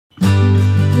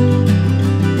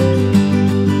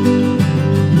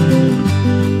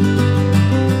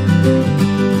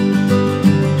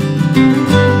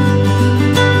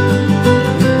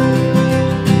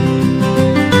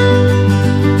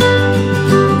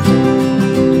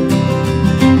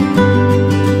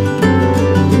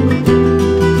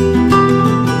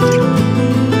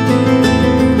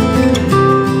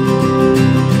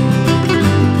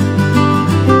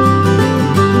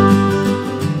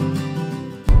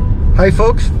Hi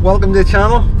folks, welcome to the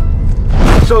channel.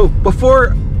 So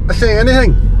before I say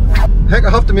anything, heck, I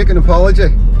have to make an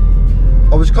apology.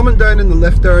 I was coming down in the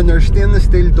lift there and there's stainless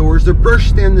steel doors. They're brushed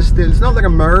stainless steel. It's not like a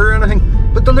mirror or anything,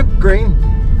 but they look green.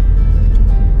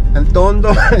 And it dawned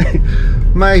on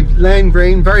my lime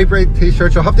green, very bright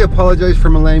t-shirt. So I have to apologise for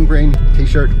my lime green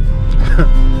t-shirt.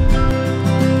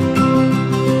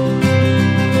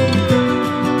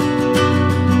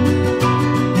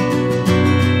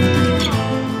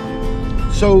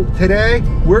 So today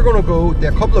we're going to go to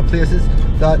a couple of places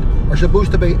that are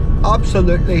supposed to be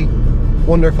absolutely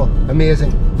wonderful,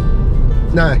 amazing.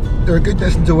 Now, they're a good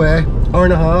distance away, hour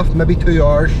and a half, maybe 2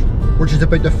 hours, which is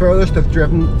about the furthest I've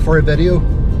driven for a video.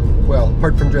 Well,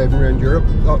 apart from driving around Europe,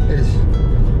 that is.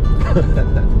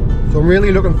 So I'm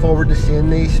really looking forward to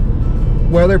seeing these,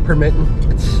 weather permitting.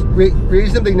 It's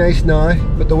reasonably nice now,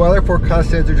 but the weather forecast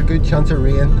says there's a good chance of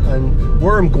rain, and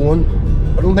where I'm going,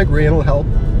 I don't think rain will help.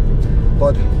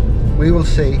 But we will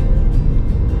see.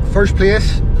 First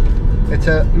place, it's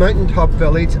a mountaintop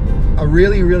village, a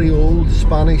really old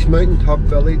Spanish mountaintop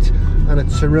village, and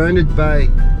it's surrounded by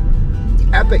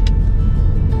epic,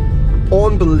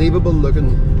 unbelievable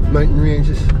looking mountain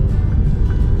ranges.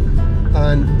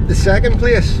 And the second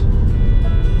place,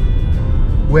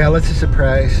 well, it's a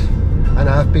surprise, and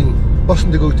I've been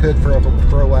busting to go to it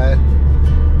for a while.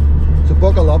 So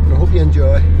buckle up and I hope you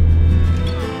enjoy.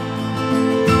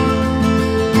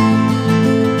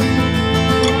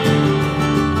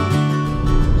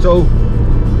 So,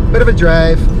 bit of a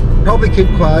drive, probably keep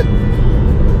quiet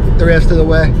the rest of the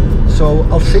way. So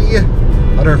I'll see you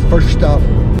at our first stop.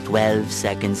 12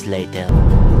 seconds later.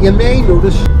 You may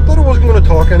notice that I wasn't going to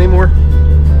talk anymore.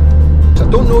 So I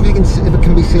don't know if it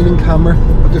can be seen in camera,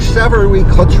 but there's several wee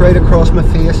cuts right across my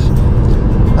face.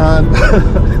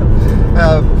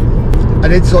 I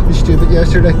did something stupid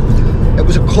yesterday. It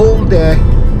was a cold day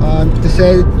and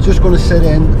decided just going to sit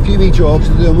in, a few wee jobs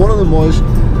to do, and one of them was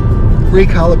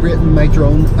recalibrating my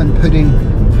drone and putting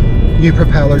new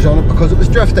propellers on it because it was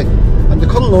drifting. And to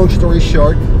cut a long story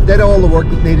short, did all the work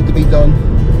that needed to be done,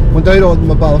 went out on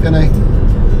my balcony,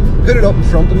 put it up in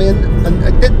front of me,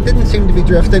 and it didn't seem to be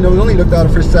drifting. I was only looked at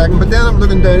it for a second, but then I'm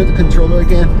looking down at the controller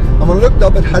again, and when I looked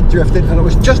up it had drifted, and it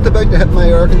was just about to hit my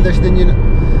air conditioning unit.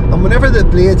 And whenever the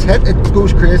blades hit, it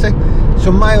goes crazy. So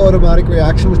my automatic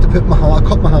reaction was to put my hand, I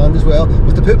cut my hand as well,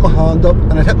 was to put my hand up,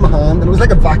 and it hit my hand, and it was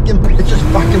like a vacuum. It just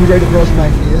vacuumed right across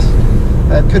my face.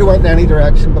 It could have went in any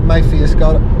direction, but my face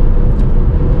got it.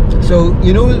 So,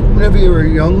 you know, whenever you were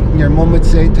young, your mum would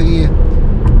say to you,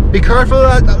 be careful of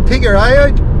that, that'll take your eye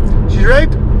out. She's right.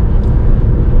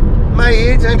 My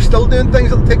age, I'm still doing things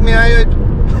that'll take my eye out.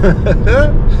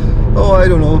 Oh, I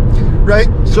don't know. Right,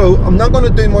 so I'm not going to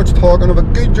do much talking. I have a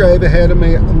good drive ahead of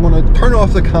me. I'm going to turn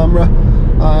off the camera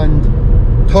and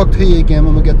talk to you again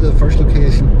when we get to the first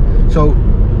location. So,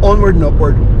 onward and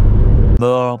upward.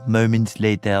 More moments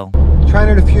later. Trying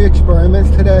out a few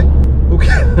experiments today.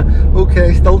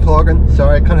 Okay, still talking.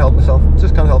 Sorry, I can't help myself.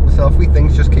 Just can't help myself. Wee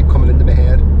things just keep coming into my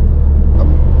head. I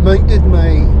mounted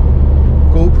my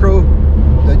GoPro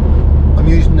that I'm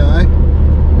using now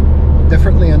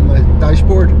differently on my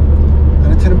dashboard,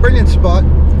 and it's in a brilliant spot,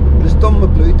 but it's done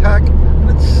with blue tack and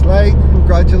it's sliding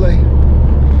gradually.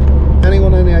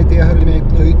 Anyone any idea how to make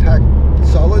blue tack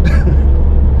solid?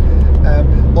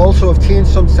 Also, I've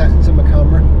changed some settings in my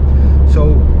camera,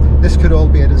 so this could all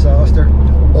be a disaster,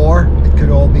 or it could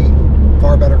all be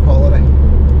far better quality.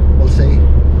 We'll see.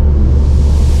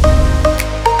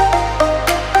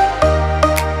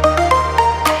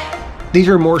 These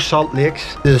are more salt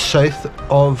lakes to the south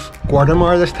of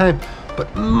Guadalmar this time,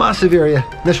 but massive area.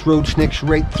 This road snakes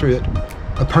right through it.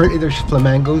 Apparently there's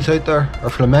flamingos out there, or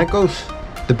flamencos,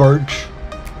 the birds,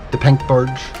 the pink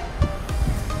birds.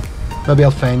 Maybe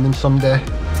I'll find them someday.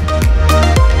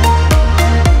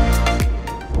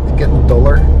 It's getting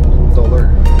duller and duller.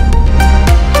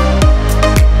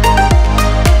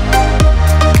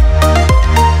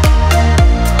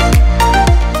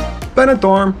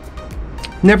 Benidorm.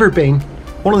 Never been.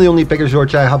 One of the only big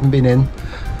resorts I haven't been in.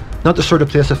 Not the sort of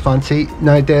place I fancy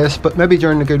nowadays, but maybe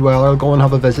during the good weather I'll go and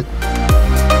have a visit.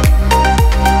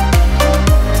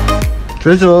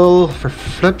 Drizzle, for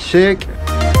flip's sake.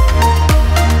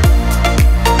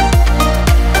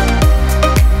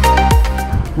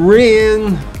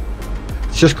 Rain.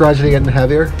 It's just gradually getting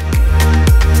heavier.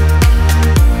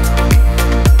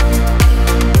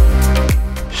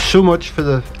 So much for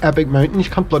the epic mountains,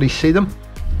 you can't bloody see them.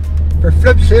 For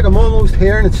flip's sake, I'm almost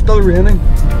here and it's still raining.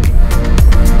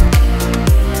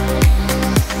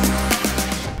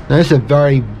 Now, this is a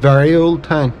very old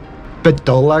town. Bit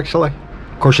dull actually.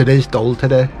 Of course it is dull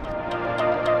today.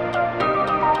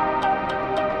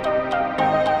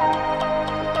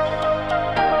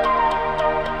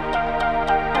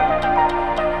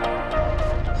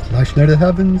 Now the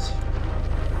heavens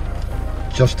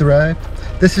just arrived.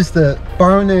 This is the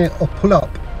Barony of Pull-Up,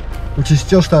 which is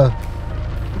just a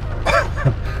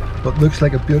what looks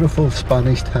like a beautiful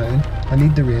Spanish town. I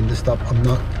need the rain to stop. I'm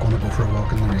not going to go for a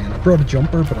walk in the rain. I brought a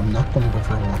jumper, but I'm not going to go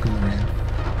for a walk in the rain.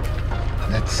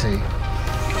 Let's see.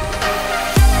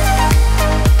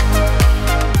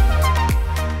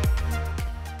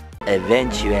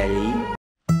 Eventually.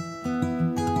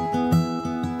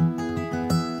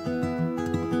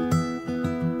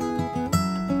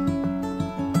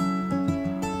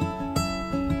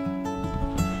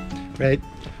 Right,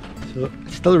 so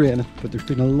it's still raining, but there's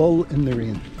been a lull in the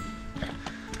rain,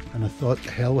 and I thought, the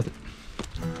hell with it.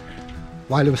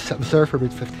 While I was there for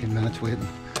about 15 minutes waiting,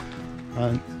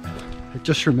 and it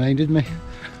just reminded me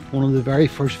one of the very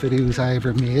first videos I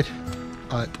ever made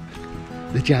at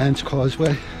the Giant's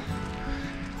Causeway.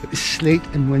 It was sleet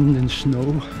and wind and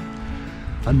snow,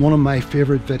 and one of my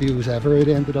favourite videos ever. It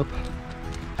ended up.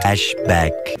 Flashback.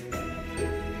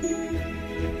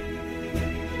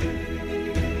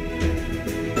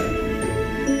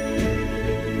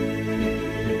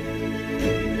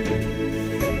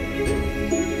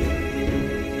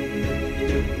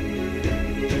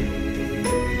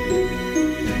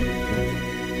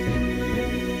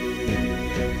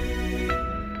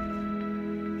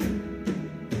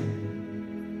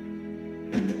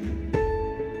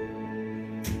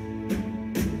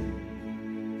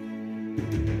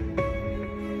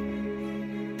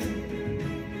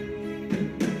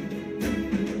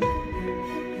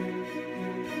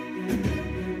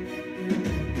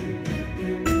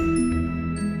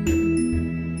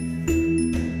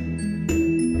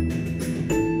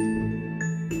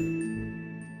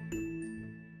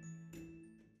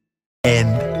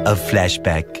 End of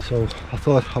flashback. So I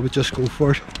thought I would just go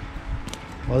for it.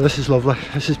 Oh, this is lovely.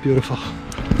 This is beautiful.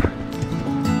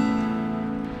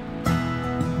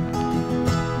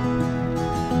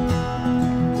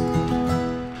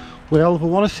 Well, if I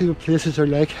want to see what places are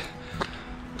like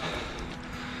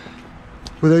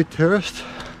without tourists,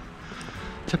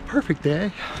 it's a perfect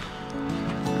day.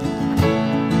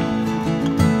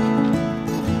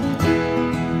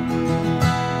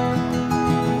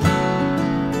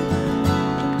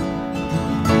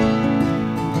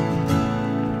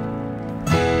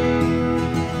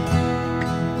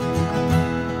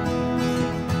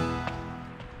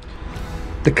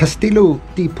 The Castillo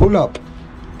di Pull-Up,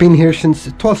 been here since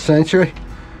the 12th century,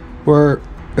 where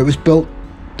it was built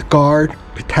to guard,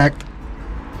 protect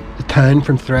the town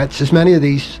from threats, as many of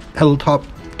these hilltop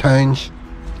towns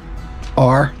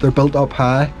are. They're built up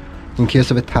high in case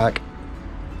of attack.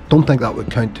 Don't think that would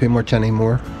count too much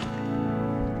anymore.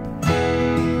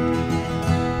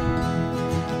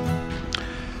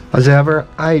 As ever,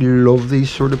 I love these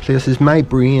sort of places. My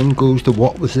brain goes to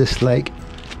what was this like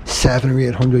 700 or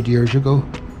 800 years ago.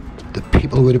 The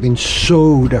people would have been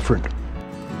so different.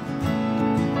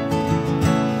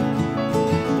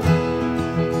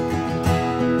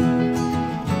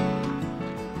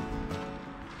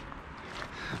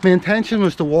 My intention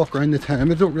was to walk around the town.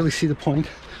 I don't really see the point,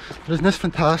 but isn't this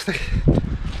fantastic?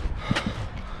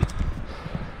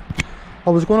 I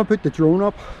was going to put the drone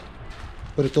up,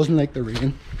 but it doesn't like the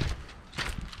rain.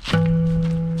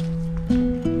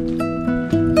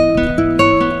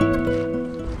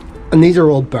 And these are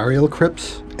all burial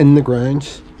crypts in the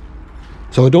grounds,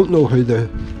 so I don't know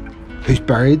who's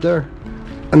buried there,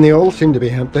 and they all seem to be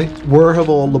empty. Where have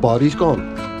all the bodies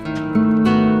gone?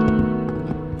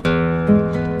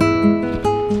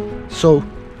 So,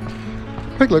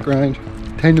 quick look around,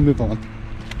 time to move on.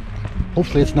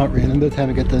 Hopefully it's not raining by the time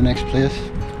I get to the next place,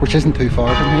 which isn't too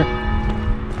far from here.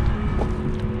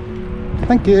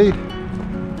 Thank you.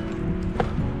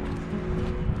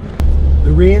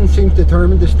 The rain seems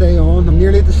determined to stay on. I'm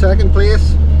nearly at the second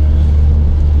place.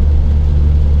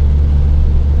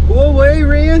 Go away,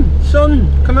 rain! Sun,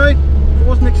 come out! I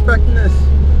wasn't expecting this.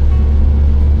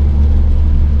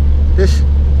 This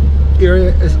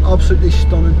area is absolutely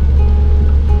stunning.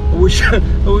 I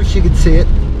wish you could see it.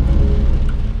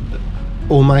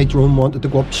 Oh, my drone wanted to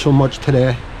go up so much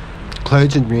today.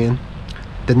 Clouds and rain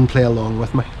didn't play along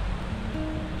with me.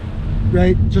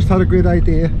 Right, just had a great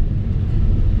idea.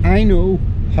 I know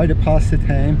how to pass the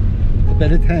time, a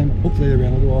bit of time. Hopefully the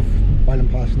rain will go off while I'm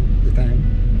passing the time.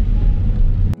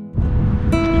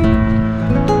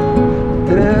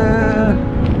 Ta-da!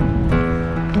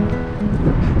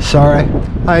 Sorry,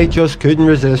 I just couldn't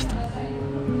resist.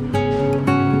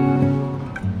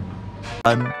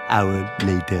 1 hour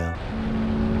later.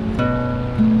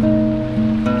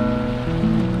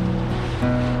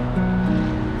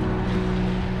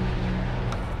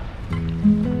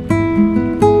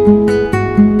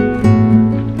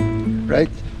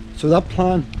 So that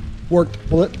plan worked.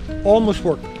 Well, it almost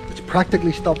worked. It's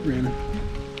practically stopped raining.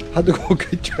 Had to go a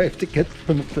good drive to get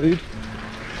some food,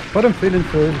 but I'm feeling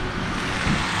full.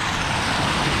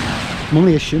 I'm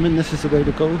only assuming this is the way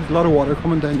to go. There's a lot of water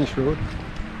coming down this road.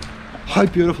 How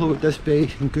beautiful would this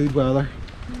be in good weather?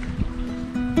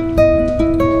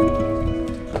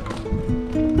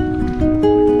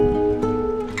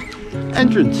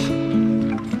 Entrance.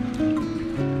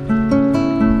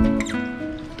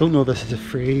 Don't know if this is a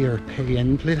free or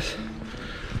pay-in place.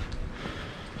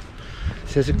 It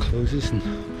says it closes in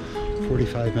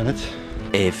 45 minutes.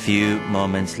 A few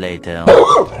moments later.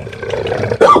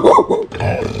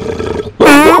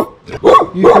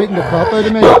 You frightened the crap out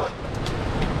of me.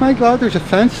 My God, there's a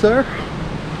fence there.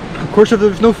 Of course, if there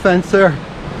was no fence there,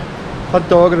 that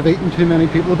dog would have eaten too many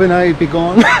people, but now he'd be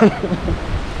gone.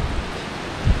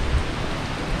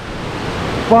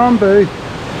 Bamboo.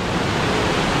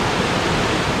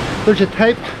 There's a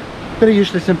type, bit of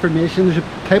useless information, there's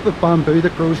a type of bamboo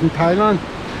that grows in Thailand,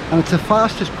 and it's the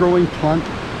fastest growing plant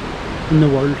in the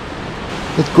world.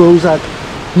 It grows at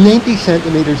 90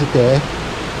 centimeters a day,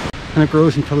 and it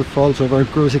grows until it falls over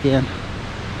and grows again.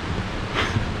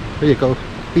 There you go,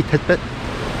 wee tidbit.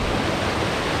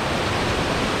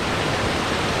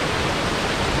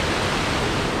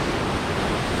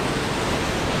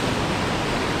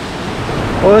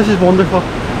 Oh, this is wonderful.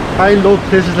 I love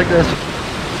places like this.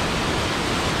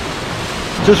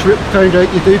 Just found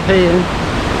out you do pay in.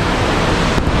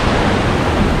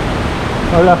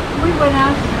 Hola. Muy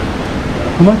buenas.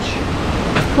 How much?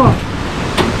 4.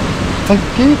 Thank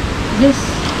you. Yes.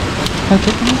 Can I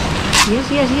take this? Yes.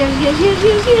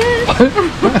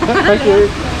 Thank you.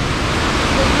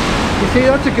 You see,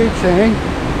 that's a good thing.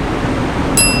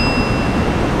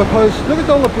 Because look at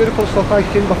all the beautiful stuff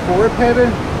I've seen before I paid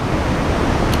in.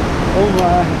 Oh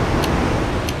my.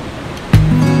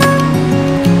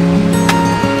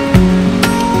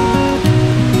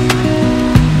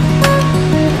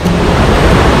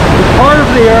 Part of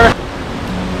the earth.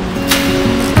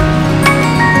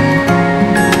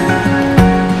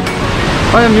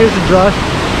 I am using that.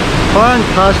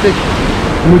 Fantastic.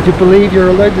 And would you believe you're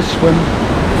allowed to swim?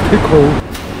 It's too cold.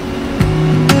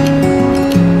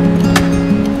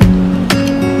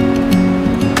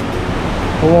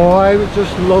 Oh, I would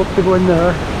just love to go in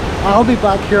there. I'll be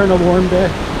back here on a warm day.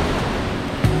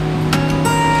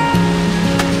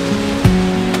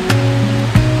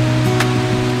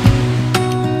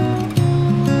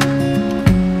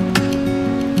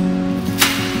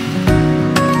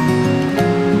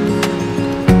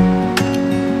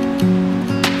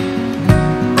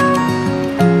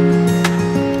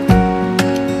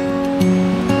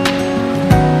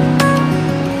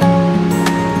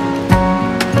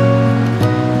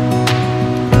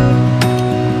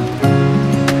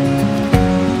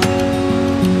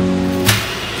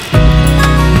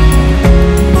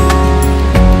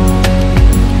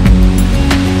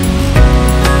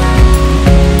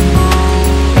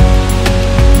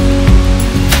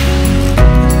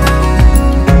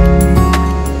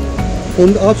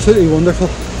 Absolutely wonderful.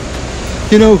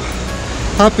 You know,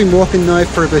 I've been walking now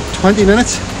for about 20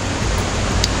 minutes.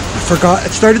 I forgot,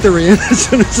 it started to rain as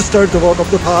soon as I started to walk up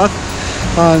the path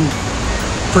and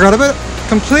forgot about it,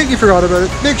 completely forgot about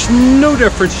it. Makes no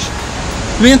difference.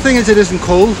 The main thing is it isn't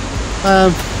cold.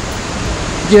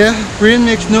 Yeah, rain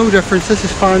makes no difference. This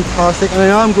is fantastic and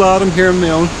I am glad I'm here on my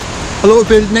own. A little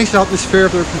bit nice atmosphere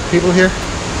of people here,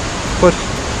 but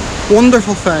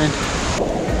wonderful find.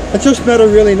 I just met a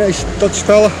really nice Dutch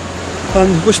fella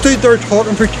and we stood there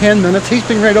talking for 10 minutes. He's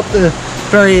been right up to the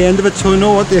very end of it, so I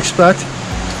know what to expect.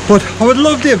 But I would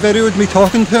love to have videoed me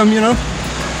talking to him, you know.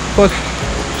 But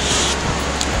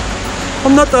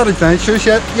I'm not that adventurous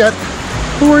yet.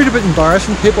 I'm worried about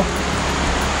embarrassing people.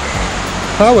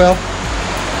 Ah well,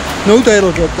 no doubt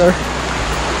I'll get there.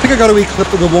 I think I got a wee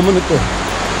clip of the woman at the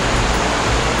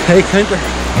pay counter.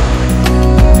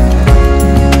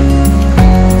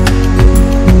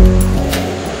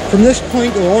 From this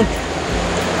point on,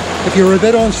 if you're a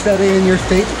bit unsteady in your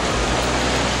feet,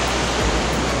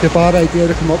 it's a bad idea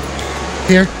to come up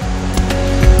here.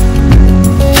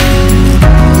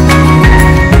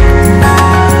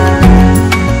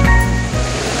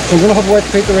 I'm going to have wet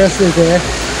feet the rest of the day.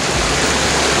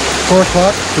 4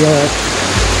 o'clock, be alright.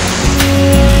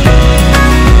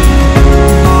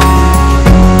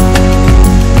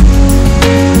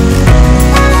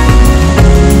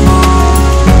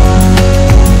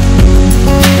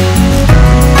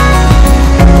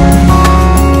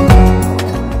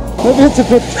 Maybe it's a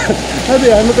bit,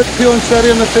 maybe I'm a bit too unsteady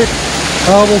on the feet.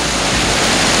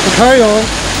 We'll carry on.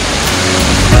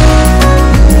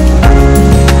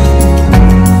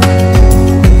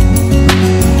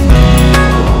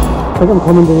 think I'm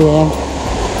coming to the end.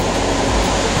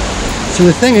 So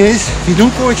the thing is, if you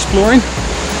don't go exploring,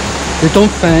 you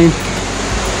don't find.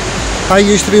 I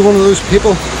used to be one of those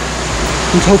people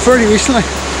until fairly recently.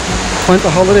 Went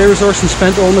to holiday resorts and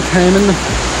spent all my time in them.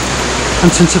 And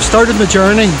since I've started my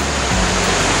journey,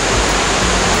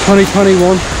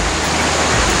 2021,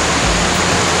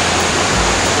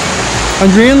 and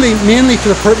really mainly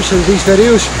for the purpose of these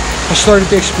videos, I started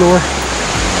to explore.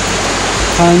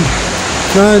 And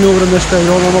now I know what I missed out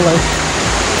on in my life.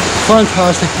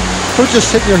 Fantastic. Don't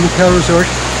just sit in your hotel resort,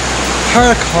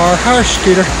 hire a car, hire a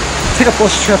scooter, take a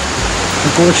bus trip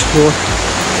and go explore.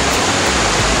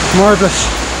 Marvellous.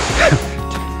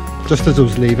 Just as I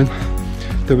was leaving,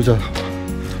 there was a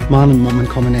man and woman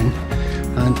coming in,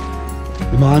 and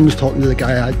the man was talking to the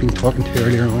guy I'd been talking to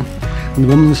earlier on, and the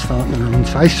woman was standing in her own.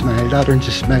 So I smiled at her and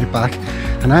just smiled back,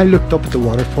 and I looked up at the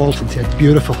waterfalls and said,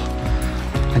 "Beautiful."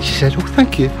 And she said, "Oh,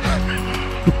 thank you."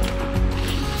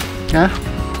 Yeah,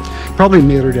 probably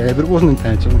made her day, but it wasn't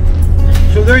intentional.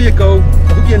 So there you go.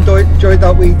 I hope you enjoyed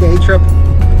that wee day trip.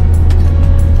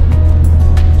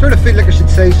 Sort of feel like I should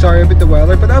say sorry about the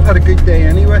weather, but I've had a good day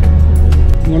anyway.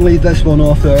 I'm going to leave this one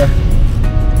off there.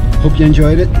 Hope you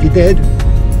enjoyed it. If you did,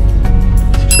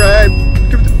 subscribe,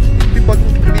 give it the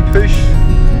button, give it a wee push.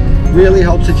 Really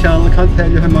helps the channel, I can't tell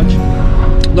you how much.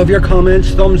 Love your comments,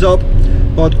 thumbs up.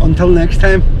 But until next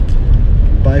time,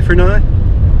 bye for now.